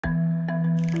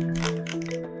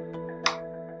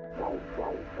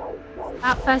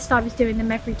At first I was doing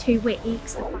them every 2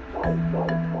 weeks.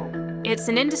 It's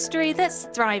an industry that's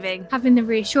thriving. Having the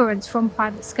reassurance from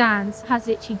private scans has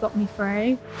literally got me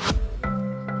through.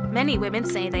 Many women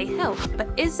say they help, but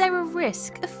is there a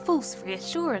risk of false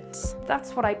reassurance?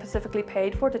 That's what I specifically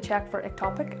paid for, to check for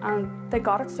ectopic, and they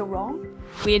got it so wrong.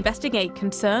 We investigate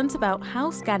concerns about how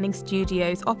scanning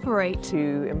studios operate.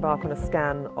 To embark on a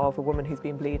scan of a woman who's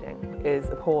been bleeding is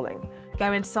appalling.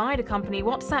 Go inside a company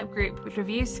WhatsApp group which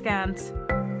reviews scans.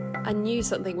 I knew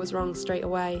something was wrong straight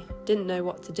away, didn't know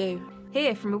what to do.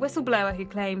 Hear from a whistleblower who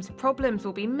claims problems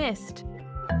will be missed.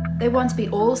 They want to be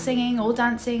all singing, all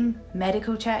dancing,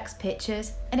 medical checks,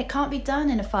 pictures, and it can't be done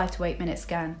in a 5 to 8 minute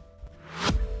scan.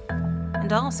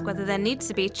 And ask whether there needs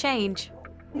to be change.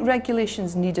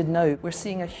 Regulations needed now. We're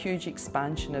seeing a huge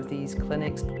expansion of these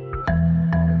clinics.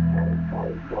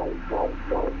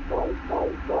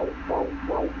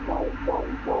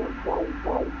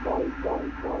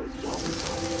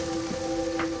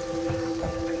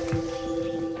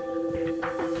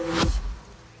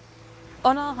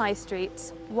 On our high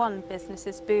streets, one business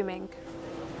is booming.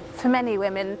 For many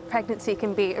women, pregnancy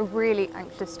can be a really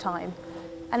anxious time,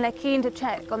 and they're keen to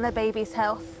check on their baby's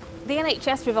health. The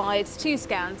NHS provides 2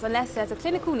 scans unless there's a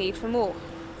clinical need for more.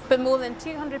 But more than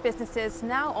 200 businesses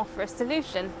now offer a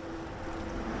solution: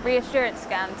 reassurance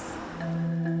scans.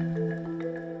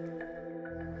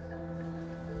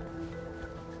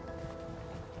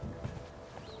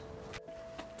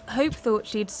 Hope thought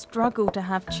she'd struggle to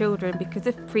have children because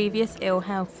of previous ill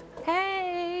health.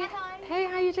 Hey! Hi. Hey,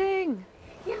 how you doing?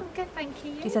 Yeah, I'm good, thank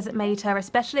you. She says it made her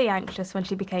especially anxious when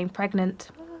she became pregnant.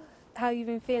 How you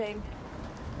been feeling?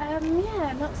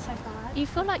 Yeah, not so bad. You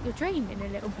feel like you're dreaming a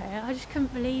little bit. I just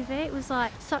couldn't believe it. It was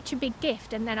like such a big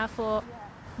gift, and then I thought,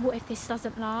 what if this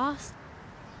doesn't last?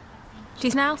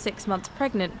 She's now 6 months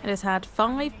pregnant and has had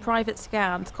 5 private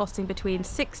scans costing between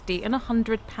 £60 and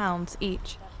 £100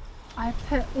 each. I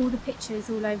put all the pictures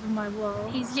all over my wall.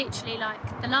 He's literally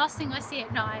like the last thing I see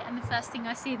at night and the first thing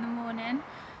I see in the morning.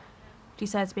 She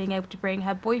says being able to bring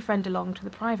her boyfriend along to the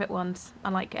private ones,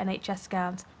 unlike NHS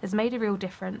scans, has made a real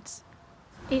difference.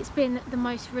 It's been the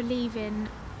most relieving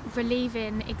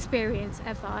experience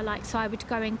ever. Like, so I would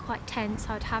go in quite tense.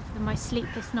 I'd have the most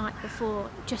sleepless night before,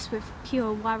 just with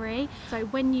pure worry. So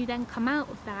when you then come out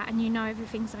of that and you know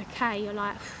everything's okay, you're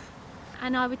like,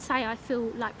 and I would say I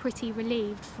feel like pretty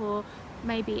relieved for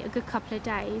maybe a good couple of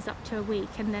days, up to a week,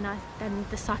 and then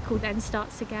the cycle then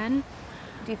starts again.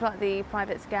 Do you feel like the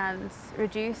private scans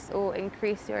reduce or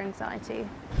increase your anxiety?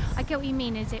 I get what you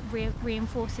mean, is it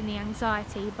reinforcing the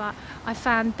anxiety, but I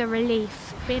found the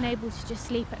relief, being able to just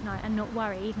sleep at night and not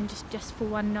worry, even just for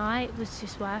one night, was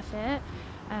just worth it.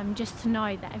 Just to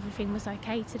know that everything was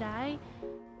okay today.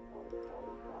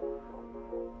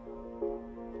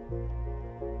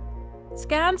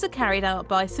 Scans are carried out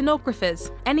by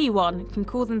sonographers. Anyone can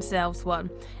call themselves one.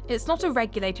 It's not a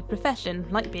regulated profession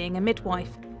like being a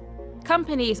midwife.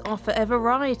 Companies offer a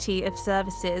variety of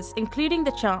services, including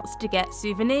the chance to get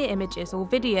souvenir images or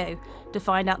video to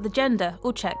find out the gender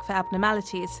or check for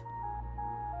abnormalities.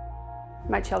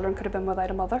 My children could have been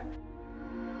without a mother.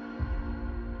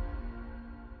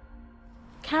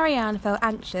 Rianna felt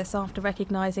anxious after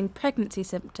recognising pregnancy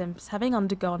symptoms, having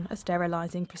undergone a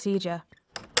sterilising procedure.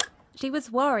 She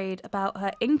was worried about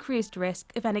her increased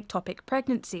risk of an ectopic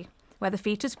pregnancy, where the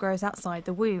fetus grows outside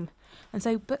the womb, and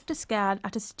so booked a scan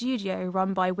at a studio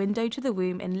run by Window to the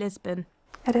Womb in Lisbon.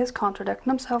 It is contradicting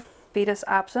himself. Fetus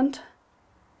absent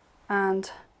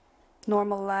and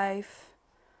normal live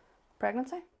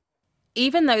pregnancy.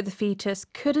 Even though the fetus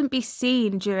couldn't be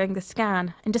seen during the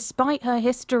scan, and despite her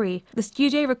history, the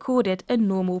studio recorded a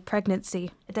normal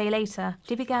pregnancy. A day later,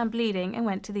 she began bleeding and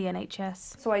went to the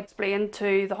NHS. So I explained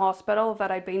to the hospital that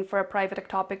I'd been for a private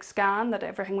ectopic scan, that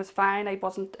everything was fine, I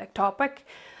wasn't ectopic.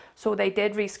 So they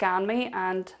did rescan me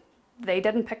and they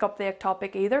didn't pick up the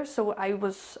ectopic either, so I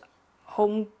was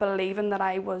home believing that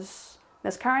I was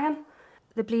miscarrying.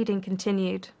 The bleeding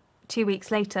continued. 2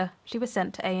 weeks later, she was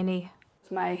sent to A&E.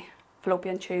 My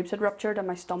fallopian tubes had ruptured and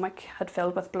my stomach had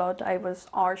filled with blood. I was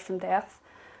hours from death,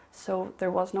 so there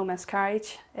was no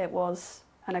miscarriage. It was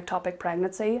an ectopic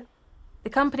pregnancy. The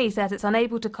company says it's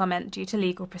unable to comment due to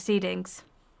legal proceedings.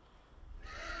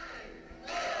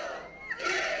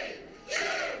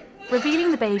 Revealing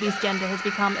the baby's gender has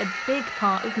become a big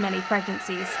part of many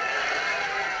pregnancies.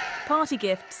 Party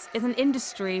gifts is an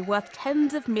industry worth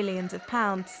tens of millions of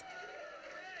pounds.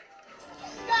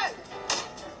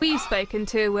 We've spoken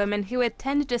to a woman who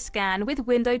attended a scan with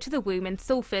Window to the Womb in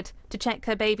Salford to check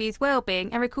her baby's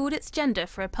well-being and record its gender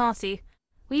for a party.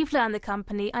 we've learned the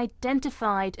company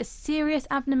identified a serious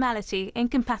abnormality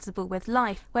incompatible with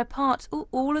life, where part or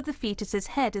all of the fetus's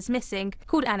head is missing,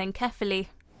 called anencephaly.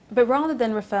 But rather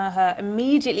than refer her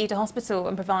immediately to hospital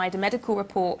and provide a medical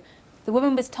report, the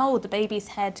woman was told the baby's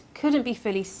head couldn't be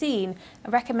fully seen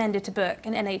and recommended to book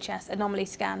an NHS anomaly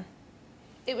scan.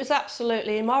 It was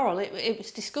absolutely immoral. It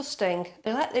was disgusting.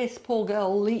 They let this poor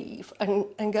girl leave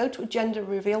and go to a gender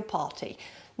reveal party,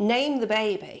 name the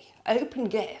baby, open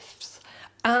gifts,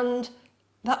 and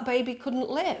that baby couldn't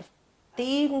live. They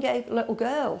even gave the little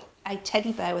girl a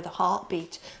teddy bear with a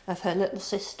heartbeat of her little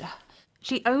sister.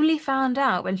 She only found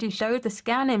out when she showed the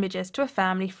scan images to a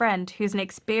family friend who's an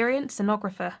experienced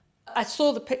sonographer. I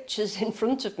saw the pictures in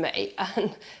front of me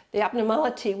and the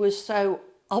abnormality was so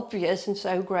obvious and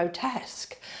so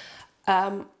grotesque.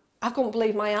 I couldn't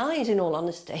believe my eyes, in all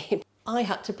honesty. I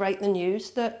had to break the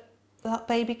news that that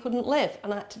baby couldn't live,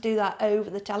 and I had to do that over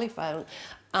the telephone,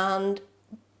 and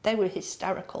they were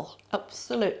hysterical,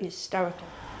 absolutely hysterical.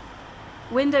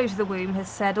 Window to the Womb has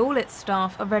said all its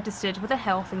staff are registered with the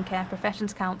Health and Care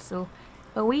Professions Council,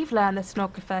 but we've learned the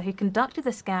sonographer who conducted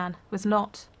the scan was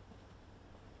not.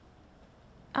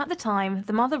 At the time,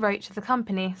 the mother wrote to the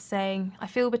company saying, "I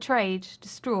feel betrayed,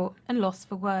 distraught and lost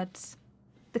for words."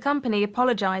 The company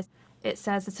apologised. It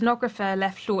says the sonographer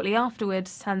left shortly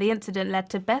afterwards and the incident led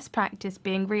to best practice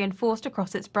being reinforced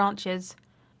across its branches.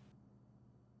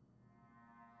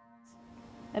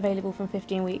 Available from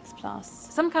 15 weeks plus.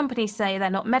 Some companies say they're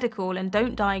not medical and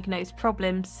don't diagnose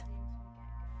problems.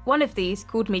 One of these,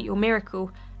 called Meet Your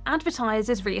Miracle,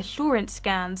 advertises reassurance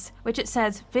scans, which it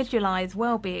says visualise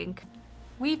well-being.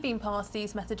 We've been passed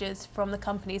these messages from the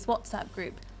company's WhatsApp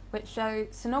group, which show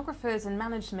sonographers and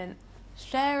management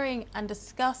sharing and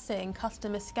discussing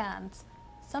customer scans,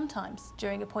 sometimes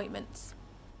during appointments.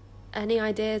 Any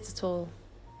ideas at all?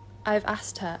 I've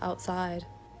asked her outside.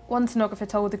 One sonographer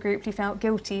told the group he felt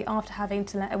guilty after having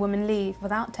to let a woman leave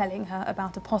without telling her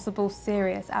about a possible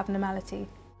serious abnormality.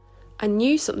 I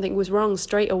knew something was wrong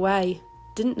straight away.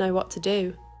 Didn't know what to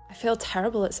do. I feel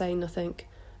terrible at saying nothing,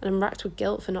 and I'm racked with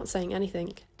guilt for not saying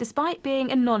anything. Despite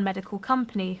being a non-medical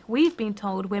company, we've been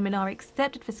told women are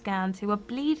accepted for scans who are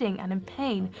bleeding and in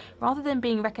pain, rather than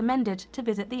being recommended to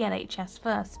visit the NHS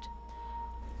first.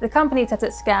 The company says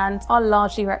its scans are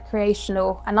largely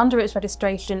recreational, and under its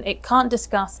registration it can't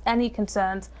discuss any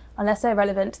concerns unless they're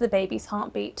relevant to the baby's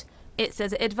heartbeat. It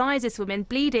says it advises women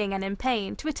bleeding and in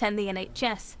pain to attend the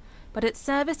NHS, but its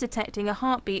service detecting a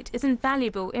heartbeat is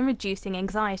invaluable in reducing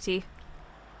anxiety.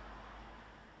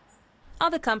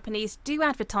 Other companies do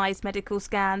advertise medical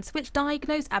scans which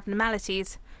diagnose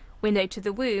abnormalities. Window to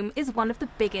the Womb is one of the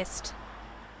biggest.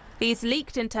 These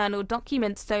leaked internal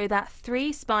documents show that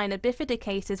 3 spina bifida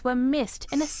cases were missed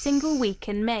in a single week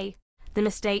in May. The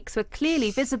mistakes were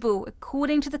clearly visible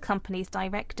according to the company's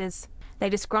directors. They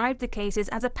described the cases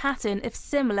as a pattern of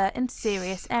similar and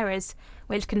serious errors,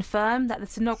 which confirm that the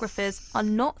sonographers are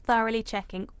not thoroughly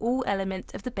checking all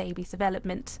elements of the baby's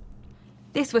development.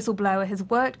 This whistleblower has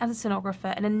worked as a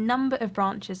sonographer in a number of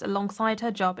branches alongside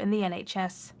her job in the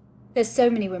NHS. There's so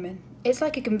many women. It's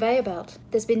like a conveyor belt.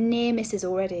 There's been near misses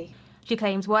already. She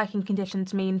claims working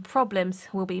conditions mean problems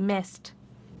will be missed.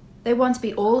 They want to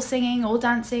be all singing, all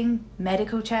dancing,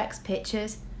 medical checks,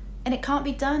 pictures, and it can't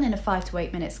be done in a 5 to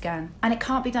 8 minute scan. And it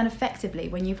can't be done effectively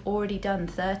when you've already done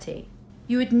 30.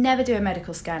 You would never do a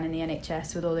medical scan in the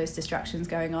NHS with all those distractions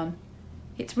going on.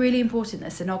 It's really important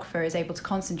that a sonographer is able to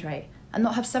concentrate and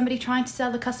not have somebody trying to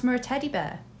sell the customer a teddy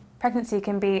bear. Pregnancy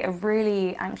can be a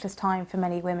really anxious time for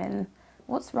many women.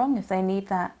 What's wrong if they need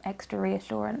that extra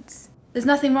reassurance? There's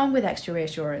nothing wrong with extra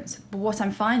reassurance, but what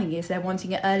I'm finding is they're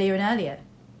wanting it earlier and earlier.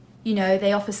 You know,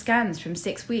 they offer scans from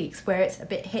 6 weeks where it's a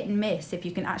bit hit and miss if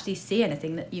you can actually see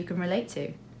anything that you can relate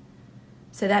to.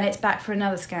 So then it's back for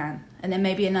another scan, and then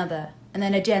maybe another, and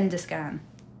then a gender scan.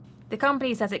 The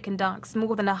company says it conducts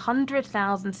more than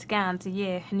 100,000 scans a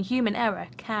year, and human error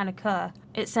can occur.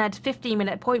 It said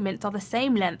 15-minute appointments are the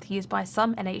same length used by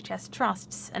some NHS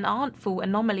trusts and aren't full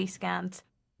anomaly scans.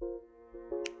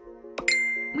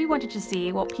 We wanted to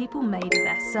see what people made of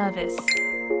their service.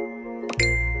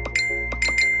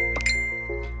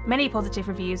 Many positive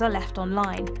reviews are left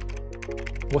online.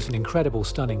 What an incredible,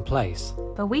 stunning place.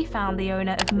 But we found the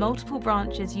owner of multiple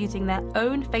branches using their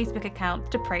own Facebook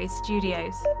account to praise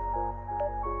studios.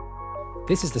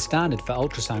 This is the standard for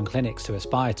ultrasound clinics to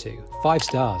aspire to. 5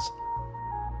 stars.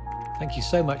 Thank you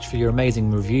so much for your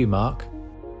amazing review, Mark.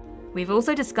 We've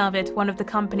also discovered one of the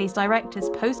company's directors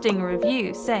posting a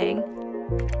review saying,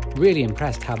 "Really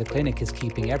impressed how the clinic is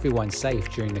keeping everyone safe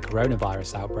during the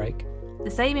coronavirus outbreak."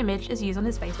 The same image is used on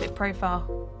his Facebook profile.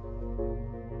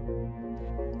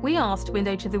 We asked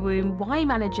Window to the Womb why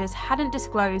managers hadn't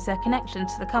disclosed their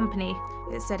connections to the company.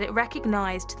 It said it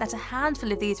recognised that a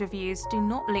handful of these reviews do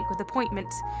not link with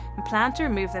appointments and planned to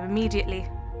remove them immediately.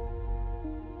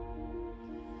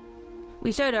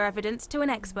 We showed our evidence to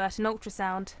an expert in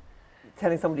ultrasound.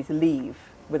 Telling somebody to leave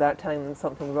without telling them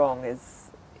something wrong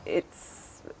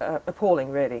it's appalling,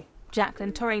 really.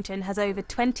 Jacqueline Torrington has over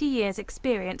 20 years'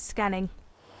 experience scanning.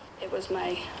 It was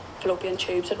my fallopian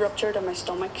tubes had ruptured and my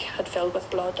stomach had filled with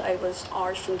blood. I was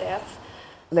hours from death.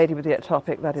 Lady with the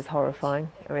ectopic, that is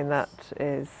horrifying. I mean, that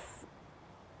is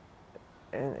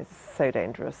it's so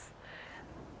dangerous.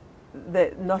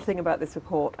 Nothing about this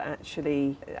report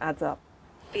actually adds up.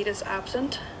 Fetus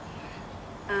absent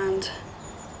and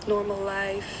normal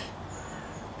live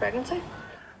pregnancy.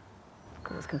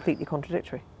 It's completely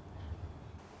contradictory.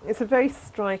 It's a very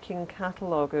striking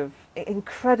catalogue of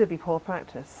incredibly poor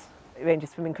practice. It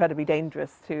ranges from incredibly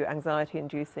dangerous to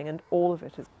anxiety-inducing, and all of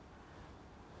it is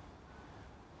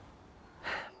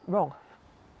wrong.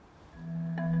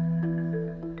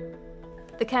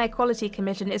 The Care Quality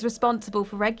Commission is responsible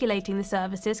for regulating the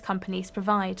services companies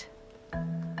provide.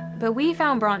 But we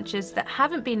found branches that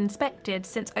haven't been inspected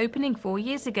since opening 4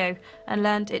 years ago and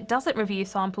learned it doesn't review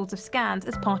samples of scans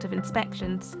as part of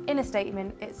inspections. In a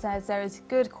statement, it says there is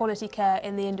good quality care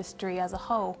in the industry as a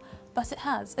whole, but it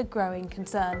has a growing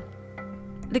concern.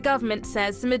 The government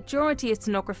says the majority of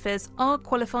sonographers are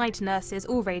qualified nurses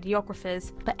or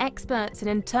radiographers, but experts in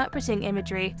interpreting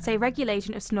imagery say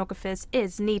regulation of sonographers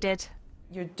is needed.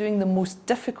 You're doing the most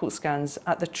difficult scans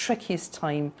at the trickiest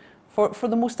time for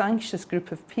the most anxious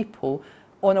group of people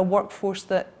on a workforce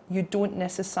that you don't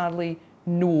necessarily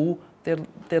know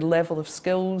their level of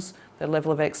skills, their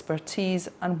level of expertise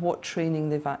and what training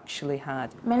they've actually had.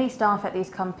 Many staff at these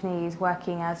companies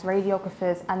working as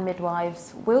radiographers and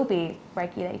midwives will be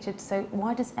regulated, so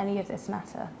why does any of this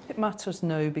matter? It matters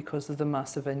now because of the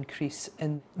massive increase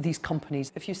in these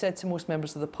companies. If you said to most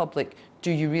members of the public,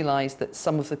 do you realise that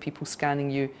some of the people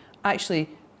scanning you actually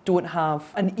don't have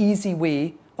an easy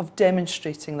way of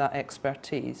demonstrating that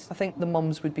expertise? I think the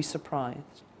mums would be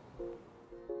surprised.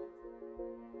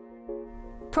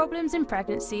 Problems in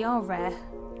pregnancy are rare,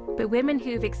 but women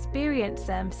who've experienced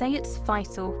them say it's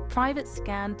vital private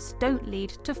scans don't lead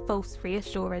to false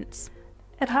reassurance.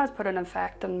 It has put an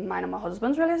effect on mine and my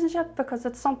husband's relationship because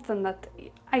it's something that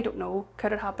I don't know,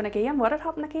 could it happen again, would it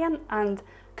happen again, and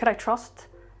could I trust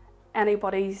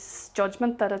anybody's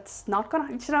judgment that it's not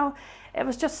going to, you know, it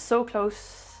was just so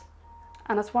close.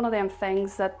 And it's one of them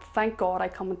things that, thank God, I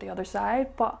come at the other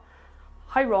side, but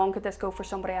how wrong could this go for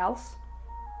somebody else?